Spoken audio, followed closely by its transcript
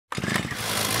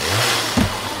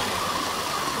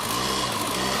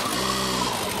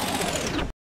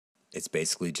It's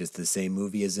basically just the same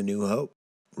movie as A New Hope.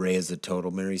 Rey is a total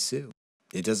Mary Sue.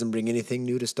 It doesn't bring anything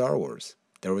new to Star Wars.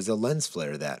 There was a lens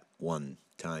flare that one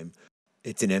time.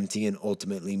 It's an empty and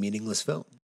ultimately meaningless film.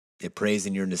 It preys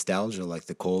in your nostalgia like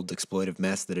the cold, exploitive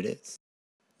mess that it is.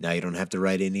 Now you don't have to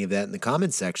write any of that in the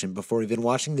comments section before even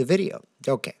watching the video.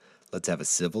 Okay, let's have a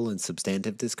civil and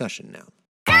substantive discussion now.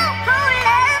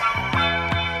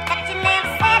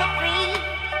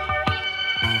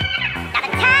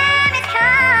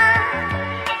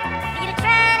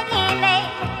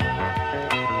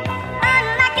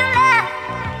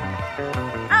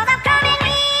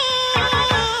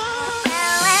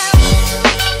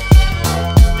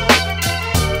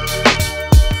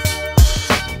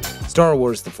 Star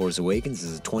Wars The Force Awakens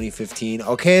is a 2015.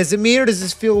 Okay, is it me or does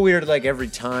this feel weird like every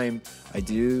time I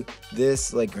do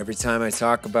this? Like every time I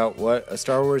talk about what a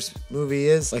Star Wars movie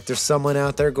is? Like there's someone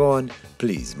out there going,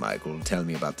 please, Michael, tell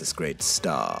me about this great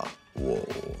Star Wars.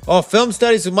 Oh, Film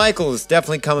Studies with Michael is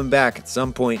definitely coming back at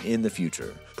some point in the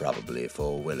future. Probably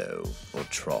for Willow or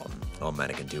Tron. All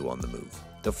man can do on the move.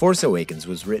 The Force Awakens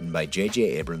was written by J.J.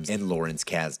 Abrams and Lawrence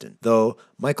Kasdan. Though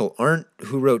Michael Arndt,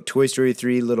 who wrote Toy Story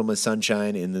 3, Little Miss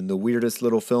Sunshine, and then the weirdest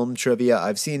little film trivia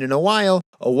I've seen in a while,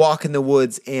 A Walk in the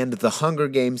Woods, and The Hunger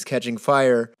Games Catching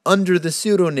Fire, under the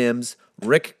pseudonyms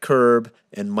Rick Curb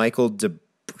and Michael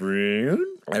DeBruyne?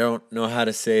 I don't know how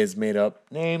to say his made-up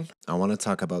name. I want to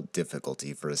talk about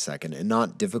difficulty for a second, and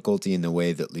not difficulty in the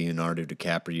way that Leonardo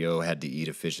DiCaprio had to eat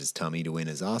a fish's tummy to win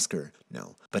his Oscar.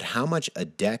 No. But how much a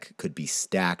deck could be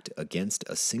stacked against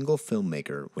a single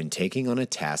filmmaker when taking on a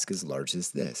task as large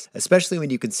as this. Especially when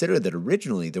you consider that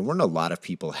originally there weren't a lot of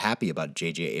people happy about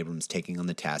J.J. Abrams taking on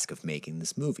the task of making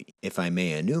this movie. If I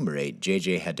may enumerate,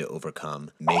 J.J. had to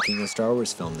overcome making a Star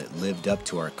Wars film that lived up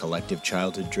to our collective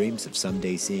childhood dreams of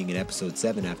someday seeing an Episode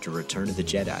 7 after Return of the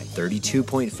Jedi,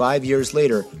 32.5 years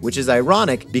later, which is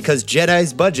ironic because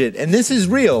Jedi's budget, and this is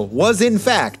real, was in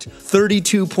fact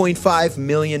 $32.5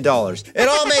 million. It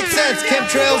all makes sense,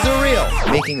 chemtrails are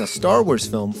real! Making a Star Wars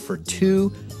film for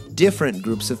two different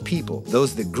groups of people.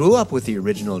 Those that grew up with the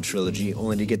original trilogy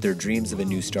only to get their dreams of a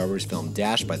new Star Wars film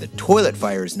dashed by the toilet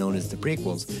fires known as the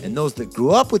prequels, and those that grew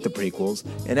up with the prequels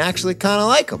and actually kinda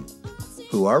like them.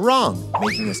 Who are wrong.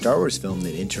 Making a Star Wars film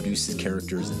that introduces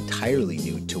characters entirely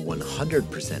new to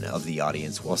 100% of the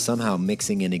audience while somehow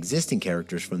mixing in existing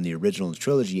characters from the original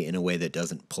trilogy in a way that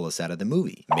doesn't pull us out of the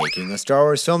movie. Making a Star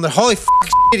Wars film that, holy f***,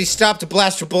 he stopped a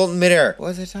blaster bolt in midair. What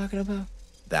was I talking about?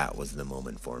 That was the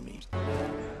moment for me.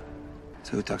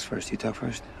 So who talks first? You talk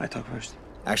first? I talk first?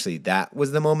 Actually, that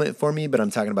was the moment for me, but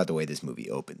I'm talking about the way this movie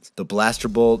opens. The blaster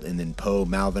bolt and then Poe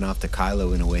mouthing off to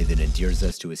Kylo in a way that endears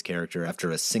us to his character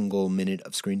after a single minute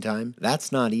of screen time.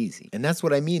 That's not easy. And that's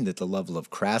what I mean that the level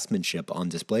of craftsmanship on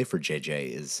display for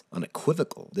JJ is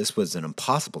unequivocal. This was an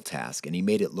impossible task, and he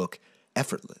made it look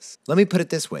effortless. Let me put it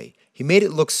this way. He made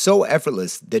it look so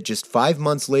effortless that just 5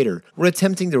 months later, we're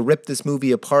attempting to rip this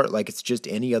movie apart like it's just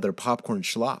any other popcorn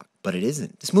schlock. But it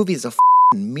isn't. This movie is a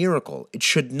miracle. It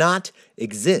should not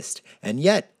exist, and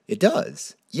yet it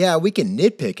does. Yeah, we can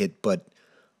nitpick it, but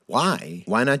why?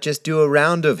 Why not just do a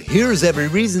round of here's every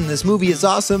reason this movie is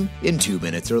awesome in 2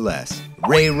 minutes or less?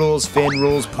 Rey rules, Finn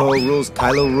rules, Poe rules,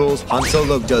 Kylo rules, Han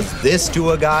Solo does this to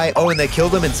a guy, oh, and they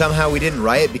killed him and somehow we didn't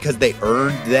riot because they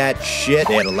earned that shit.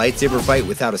 They had a lightsaber fight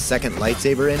without a second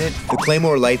lightsaber in it. The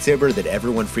Claymore lightsaber that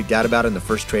everyone freaked out about in the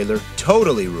first trailer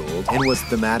totally ruled and was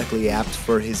thematically apt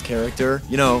for his character.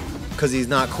 You know, because he's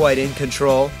not quite in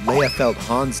control. Leia felt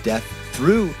Han's death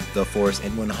through the Force,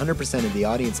 and 100% of the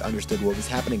audience understood what was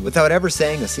happening without ever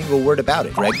saying a single word about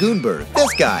it. Greg Goonberg,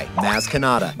 this guy, Maz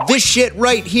Kanata, this shit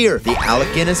right here, the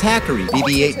Alec Guinness hackery,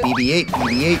 BB-8, BB-8,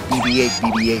 BB-8, BB-8,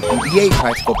 BB-8, BB-8,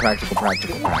 practical, practical,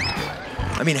 practical,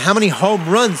 practical. I mean, how many home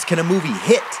runs can a movie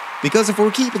hit? Because if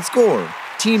we're keeping score,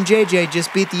 Team JJ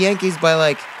just beat the Yankees by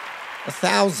like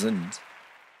 1,000.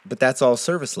 But that's all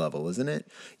service level, isn't it?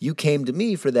 You came to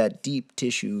me for that deep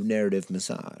tissue narrative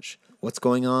massage. What's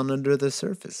going on under the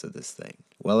surface of this thing?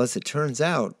 Well, as it turns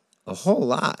out, a whole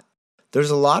lot. There's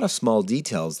a lot of small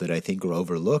details that I think are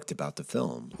overlooked about the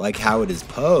film, like how it is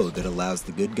Poe that allows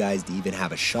the good guys to even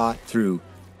have a shot through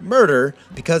murder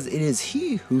because it is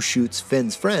he who shoots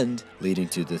Finn's friend, leading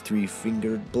to the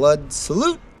three-fingered blood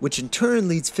salute, which in turn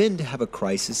leads Finn to have a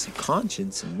crisis of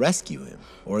conscience and rescue him.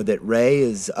 Or that Rey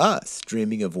is us,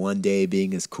 dreaming of one day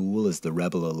being as cool as the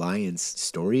Rebel Alliance.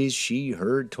 Stories she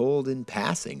heard told in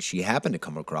passing. She happened to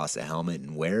come across a helmet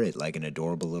and wear it like an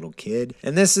adorable little kid.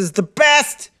 And this is the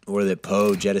best! Or that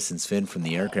Poe jettisons Finn from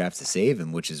the aircraft to save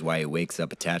him, which is why he wakes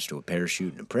up attached to a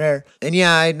parachute and a prayer. And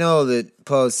yeah, I know that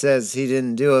Poe says he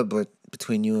didn't do it, but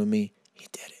between you and me, he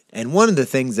did it. And one of the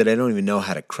things that I don't even know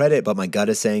how to credit, but my gut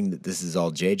is saying that this is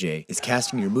all JJ, is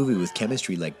casting your movie with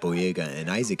chemistry like Boyega and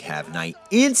Isaac have, and I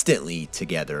instantly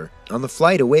together. On the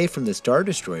flight away from the Star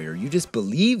Destroyer, you just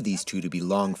believe these two to be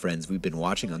long friends we've been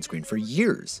watching on screen for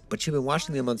years, but you've been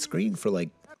watching them on screen for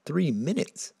like 3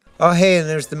 minutes. Oh hey, and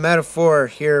there's the metaphor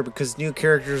here, because new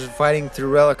characters are fighting through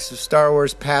relics of Star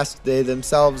Wars past, they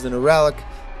themselves in a relic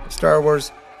of Star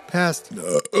Wars past.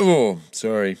 Oh,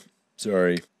 sorry.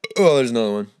 Oh, there's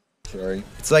another one. Sorry.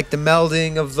 It's like the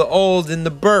melding of the old and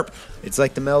the burp. It's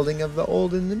like the melding of the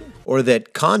old and the new. Or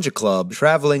that Conja Club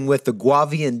traveling with the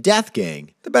Guavian Death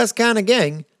Gang. The best kind of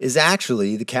gang is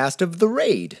actually the cast of The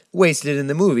Raid. Wasted in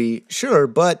the movie, sure,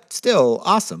 but still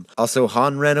awesome. Also,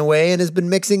 Han ran away and has been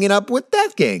mixing it up with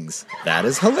death gangs. That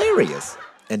is hilarious.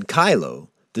 And Kylo,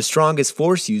 the strongest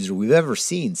Force user we've ever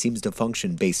seen, seems to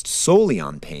function based solely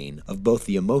on pain of both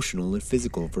the emotional and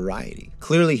physical variety.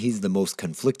 Clearly, he's the most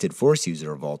conflicted Force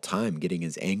user of all time, getting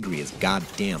as angry as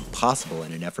goddamn possible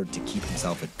in an effort to keep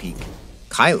himself at peak.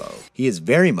 Kylo, he is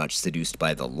very much seduced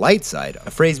by the light side,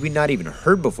 a phrase we'd not even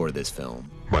heard before this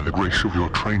film. By the grace of your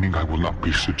training, I will not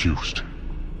be seduced.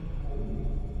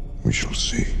 We shall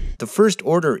see. The First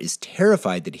Order is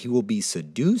terrified that he will be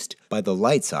seduced by the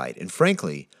light side, and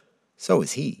frankly, so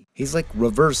is he. He's like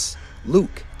reverse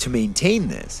Luke. To maintain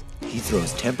this, he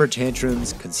throws temper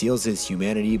tantrums, conceals his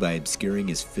humanity by obscuring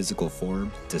his physical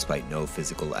form, despite no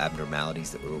physical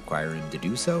abnormalities that would require him to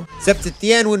do so. Except at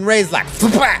the end when Rey's like,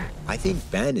 Fupa! I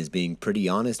think Ben is being pretty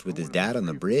honest with his dad on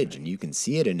the bridge, and you can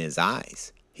see it in his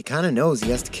eyes. He kind of knows he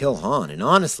has to kill Han, and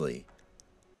honestly,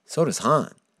 so does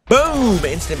Han. Boom!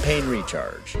 Instant pain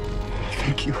recharge.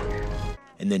 Thank you.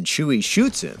 And then Chewie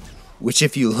shoots him, which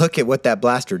if you look at what that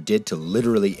blaster did to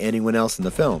literally anyone else in the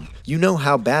film, you know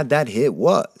how bad that hit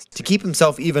was. To keep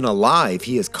himself even alive,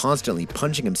 he is constantly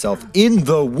punching himself in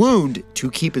the wound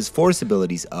to keep his Force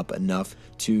abilities up enough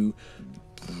to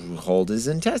hold his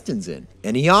intestines in.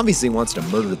 And he obviously wants to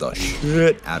murder the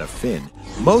shit out of Finn,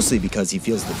 mostly because he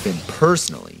feels that Finn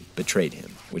personally betrayed him,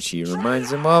 which he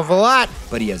reminds him of a lot.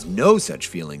 But he has no such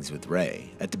feelings with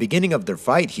Rey. At the beginning of their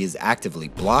fight, he is actively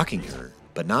blocking her,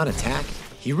 but not attacking.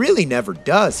 He really never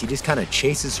does. He just kind of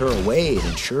chases her away and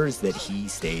ensures that he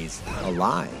stays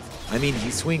alive. I mean,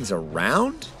 he swings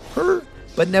around her,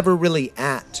 but never really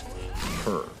at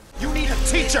her. You need a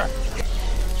teacher!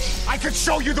 I could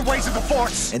show you the ways of the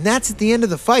Force! And that's at the end of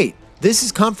the fight. This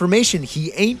is confirmation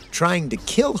he ain't trying to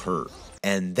kill her.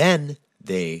 And then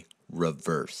they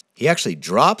reverse. He actually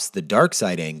drops the dark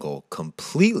side angle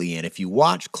completely, and if you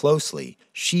watch closely,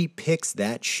 she picks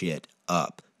that shit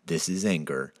up. This is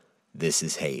anger. This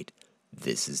is hate.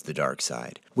 This is the dark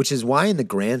side. Which is why in the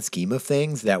grand scheme of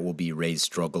things, that will be Rey's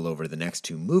struggle over the next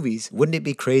 2 movies. Wouldn't it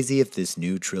be crazy if this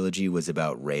new trilogy was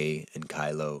about Rey and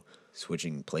Kylo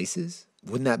switching places?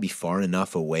 Wouldn't that be far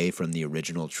enough away from the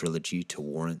original trilogy to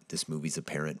warrant this movie's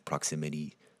apparent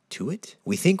proximity to it?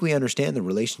 We think we understand the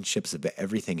relationships of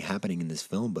everything happening in this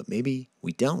film, but maybe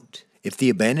we don't. If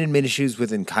the abandonment issues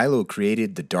within Kylo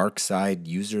created the dark side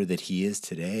user that he is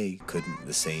today, couldn't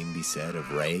the same be said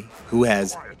of Rey, who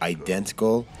has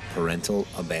identical parental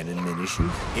abandonment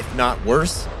issues, if not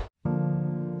worse?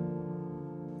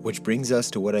 Which brings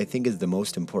us to what I think is the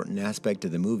most important aspect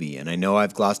of the movie, and I know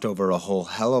I've glossed over a whole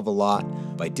hell of a lot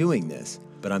by doing this,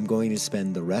 but I'm going to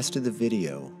spend the rest of the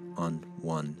video on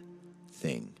one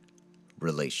thing: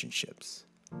 relationships.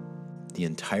 The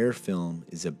entire film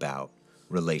is about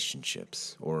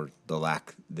relationships, or the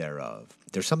lack thereof.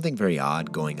 There's something very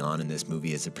odd going on in this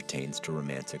movie as it pertains to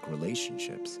romantic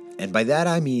relationships. And by that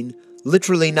I mean,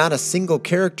 literally not a single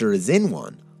character is in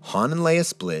one. Han and Leia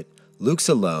split, Luke's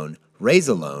alone, Rey's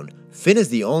alone, Finn is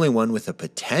the only one with a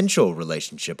potential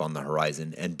relationship on the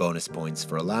horizon, and bonus points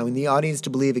for allowing the audience to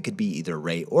believe it could be either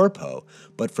Rey or Poe,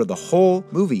 but for the whole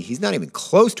movie, he's not even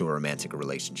close to a romantic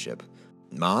relationship.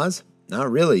 Maz? Not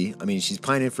really. I mean, she's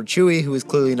pining for Chewie, who is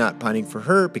clearly not pining for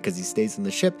her because he stays on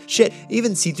the ship. Shit,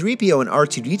 even C-3PO and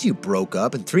R2-D2 broke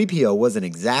up, and 3PO wasn't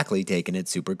exactly taking it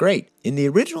super great. In the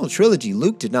original trilogy,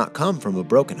 Luke did not come from a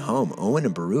broken home. Owen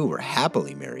and Beru were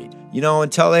happily married. You know,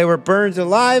 until they were burned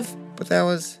alive, but that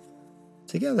was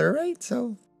together, right?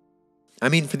 So, I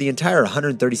mean, for the entire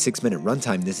 136-minute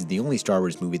runtime, this is the only Star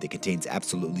Wars movie that contains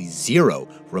absolutely zero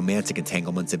romantic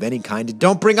entanglements of any kind. And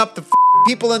don't bring up the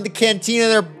people in the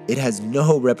cantina. It has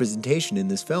no representation in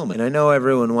this film. And I know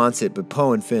everyone wants it, but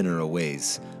Poe and Finn are a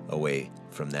ways away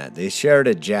from that. They shared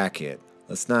a jacket.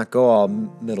 Let's not go all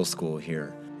middle school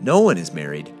here. No one is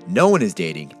married, no one is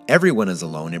dating, everyone is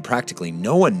alone, and practically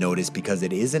no one noticed because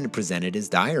it isn't presented as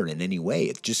dire in any way.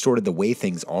 It's just sort of the way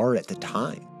things are at the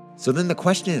time. So then the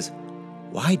question is,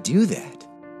 why do that?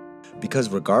 Because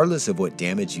regardless of what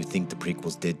damage you think the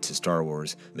prequels did to Star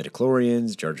Wars,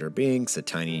 midichlorians, Jar Jar Binks, a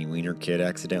tiny wiener kid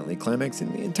accidentally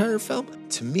climaxing the entire film,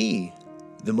 to me,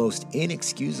 the most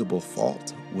inexcusable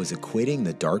fault was equating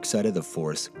the dark side of the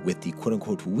Force with the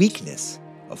quote-unquote weakness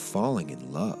of falling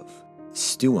in love.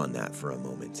 Stew on that for a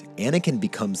moment. Anakin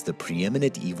becomes the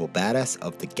preeminent evil badass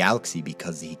of the galaxy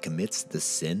because he commits the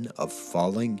sin of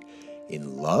falling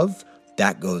in love?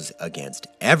 That goes against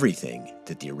everything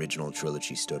that the original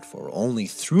trilogy stood for. Only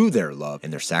through their love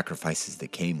and their sacrifices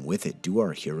that came with it do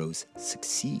our heroes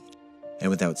succeed. And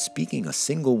without speaking a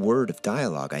single word of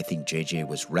dialogue, I think JJ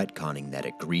was retconning that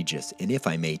egregious and, if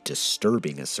I may,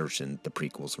 disturbing assertion the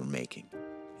prequels were making.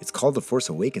 It's called The Force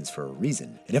Awakens for a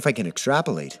reason, and if I can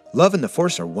extrapolate, love and the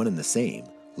Force are one and the same.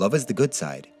 Love is the good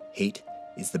side, hate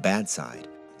is the bad side.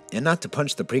 And not to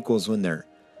punch the prequels when they're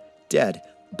dead,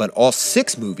 but all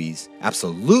 6 movies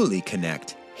absolutely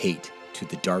connect hate to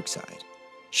the dark side.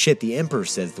 Shit, the Emperor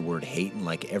says the word hate in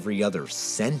like every other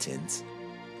sentence.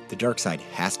 The dark side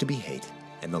has to be hate,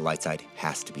 and the light side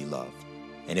has to be love.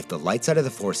 And if the light side of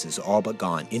the Force is all but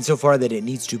gone, insofar that it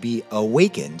needs to be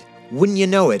awakened, wouldn't you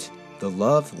know it, the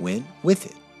love went with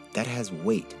it. That has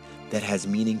weight. That has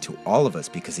meaning to all of us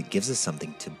because it gives us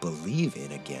something to believe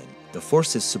in again. The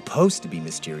Force is supposed to be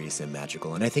mysterious and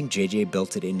magical, and I think JJ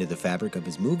built it into the fabric of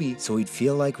his movie so we'd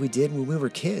feel like we did when we were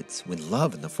kids, when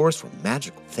love and the Force were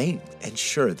magical things. And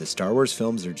sure, the Star Wars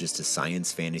films are just a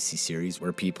science fantasy series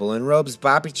where people in robes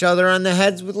bop each other on the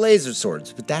heads with laser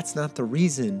swords, but that's not the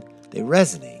reason they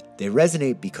resonate. They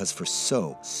resonate because for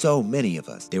so many of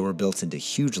us, they were built into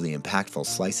hugely impactful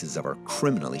slices of our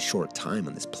criminally short time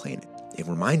on this planet. It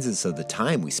reminds us of the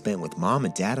time we spent with mom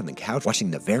and dad on the couch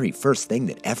watching the very first thing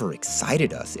that ever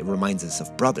excited us. It reminds us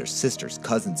of brothers, sisters,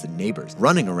 cousins, and neighbors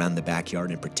running around the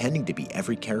backyard and pretending to be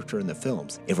every character in the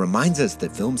films. It reminds us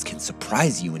that films can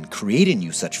surprise you and create in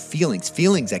you such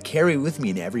feelings I carry with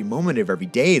me in every moment of every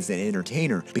day as an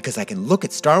entertainer, because I can look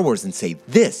at Star Wars and say,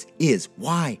 this is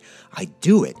why I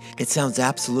do it. It sounds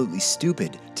absolutely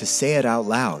stupid to say it out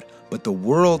loud, but the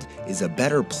world is a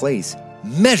better place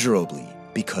measurably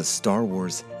because Star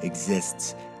Wars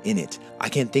exists in it. I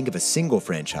can't think of a single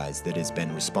franchise that has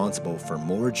been responsible for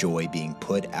more joy being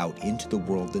put out into the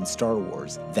world than Star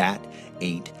Wars. That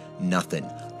ain't nothing.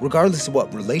 Regardless of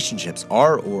what relationships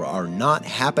are or are not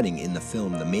happening in the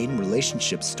film, the main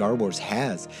relationship Star Wars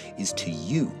has is to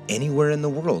you, anywhere in the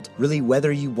world, really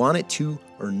whether you want it to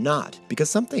or not. Because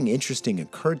something interesting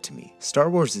occurred to me. Star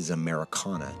Wars is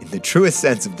Americana, in the truest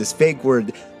sense of this fake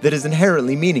word that is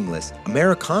inherently meaningless.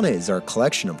 Americana is our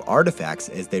collection of artifacts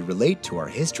as they relate to our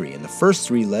history, and the first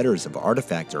 3 letters of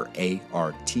artifact are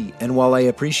A-R-T. And while I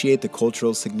appreciate the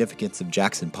cultural significance of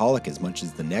Jackson Pollock as much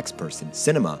as the next person,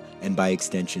 cinema, and by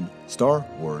extension, Star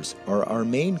Wars, are our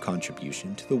main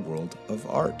contribution to the world of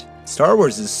art. Star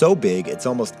Wars is so big, it's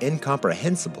almost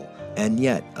incomprehensible. And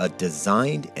yet, a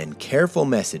designed and careful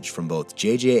message from both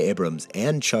J.J. Abrams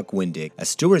and Chuck Wendig, as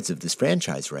stewards of this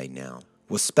franchise right now,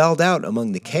 was spelled out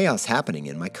among the chaos happening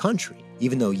in my country.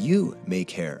 Even though you may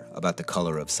care about the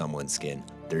color of someone's skin,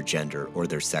 their gender, or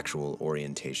their sexual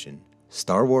orientation,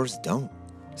 Star Wars don't.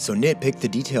 So nitpick the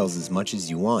details as much as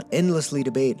you want, endlessly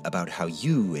debate about how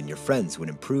you and your friends would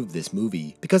improve this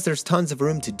movie, because there's tons of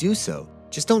room to do so.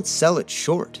 Just don't sell it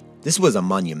short. This was a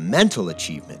monumental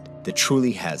achievement that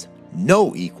truly has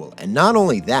no equal, and not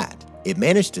only that, it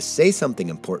managed to say something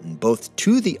important both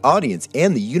to the audience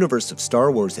and the universe of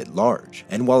Star Wars at large.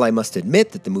 And while I must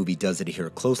admit that the movie does adhere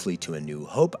closely to A New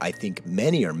Hope, I think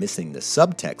many are missing the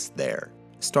subtext there.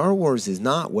 Star Wars is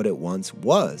not what it once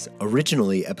was.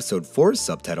 Originally, Episode 4's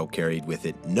subtitle carried with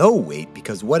it no weight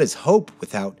because what is hope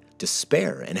without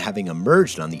despair, and having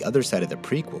emerged on the other side of the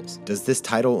prequels? Does this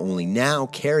title only now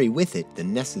carry with it the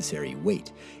necessary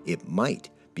weight? It might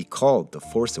be called The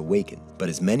Force Awakens, but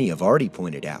as many have already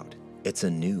pointed out, it's a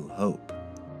new hope.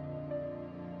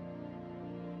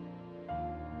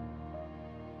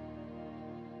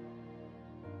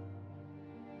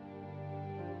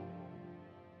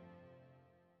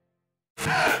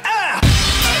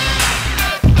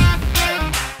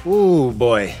 Ooh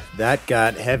boy, that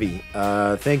got heavy.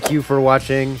 Thank you for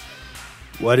watching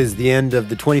what is the end of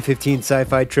the 2015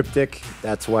 sci-fi triptych.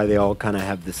 That's why they all kind of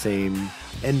have the same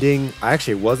ending. I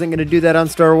actually wasn't going to do that on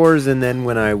Star Wars, and then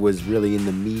when I was really in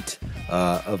the meat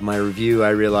of my review, I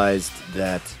realized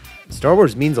that Star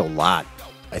Wars means a lot,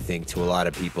 I think, to a lot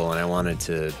of people, and I wanted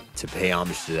to pay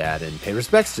homage to that and pay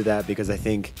respects to that, because I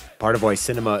think part of why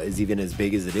cinema is even as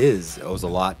big as it is owes a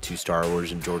lot to Star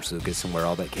Wars and George Lucas and where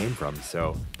all that came from.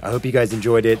 So I hope you guys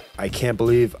enjoyed it. I can't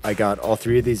believe I got all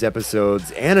 3 of these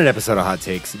episodes and an episode of Hot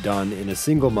Takes done in a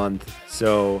single month,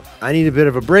 so I need a bit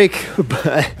of a break,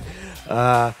 but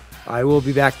I will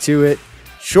be back to it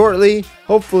shortly,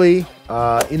 hopefully.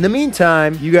 In the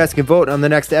meantime, you guys can vote on the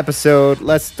next episode.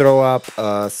 Let's throw up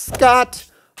a Scott,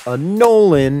 a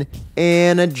Nolan,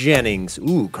 and a Jennings.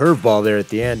 Ooh, curveball there at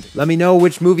the end. Let me know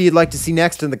which movie you'd like to see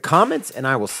next in the comments, and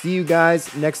I will see you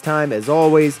guys next time. As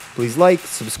always, please like,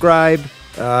 subscribe.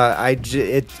 We're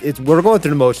going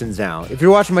through the motions now. If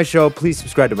you're watching my show, please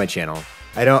subscribe to my channel.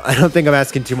 I don't think I'm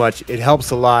asking too much. It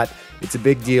helps a lot. It's a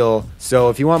big deal. So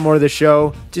if you want more of the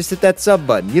show, just hit that sub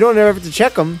button. You don't ever have to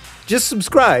check them. Just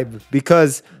subscribe,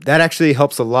 because that actually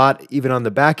helps a lot, even on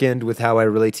the back end with how I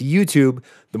relate to YouTube,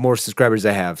 the more subscribers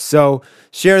I have. So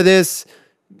share this,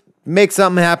 make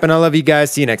something happen. I love you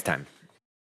guys. See you next time.